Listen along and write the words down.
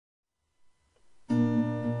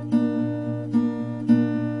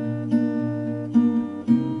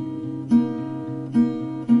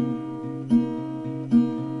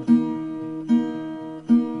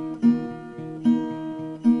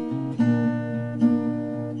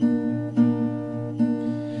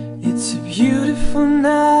beautiful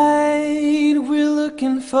night. We're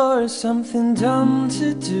looking for something dumb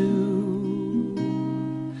to do.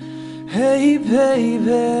 Hey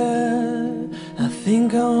baby, I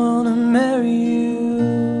think I wanna marry you.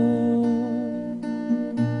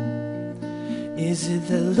 Is it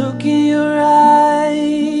the look in your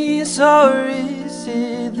eyes, or is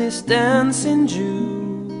it this dancing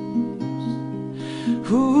juice?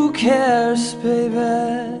 Who cares,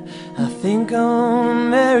 baby? I think I wanna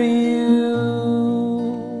marry you.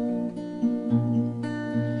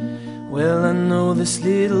 Well, I know this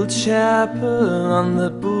little chapel on the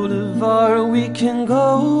boulevard we can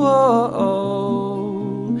go.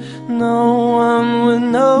 No one would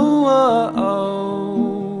know.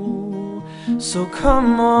 So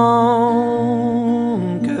come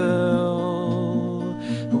on, girl.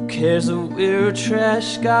 Who cares if we're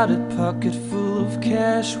trash? Got a pocket full of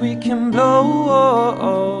cash we can blow.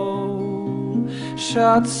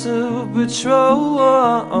 Shots of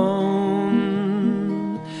Patron,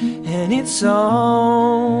 and it's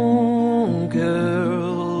on,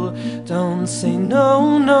 girl. Don't say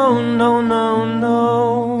no, no, no, no,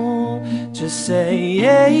 no. Just say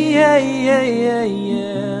yeah, yeah, yeah, yeah,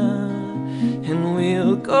 yeah. And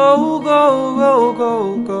we'll go, go, go,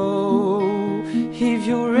 go, go. If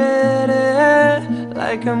you're ready,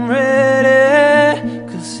 like I'm ready,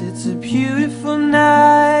 'cause it's a beautiful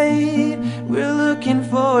night. We're looking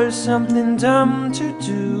for something dumb to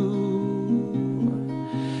do.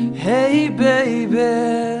 Hey baby,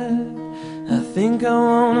 I think I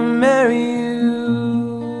wanna marry you.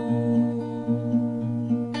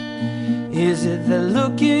 Is it the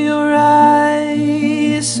look in your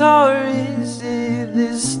eyes, or is it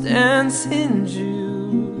this dancing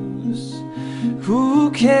juice?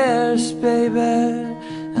 Who cares, baby?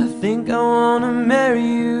 I think I wanna marry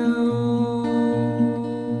you.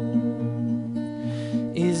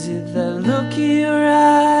 Is it the look in your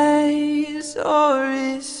eyes, or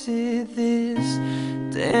is it this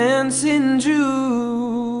dancing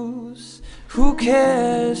juice? Who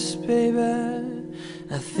cares, baby?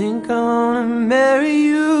 I think I wanna marry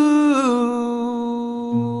you.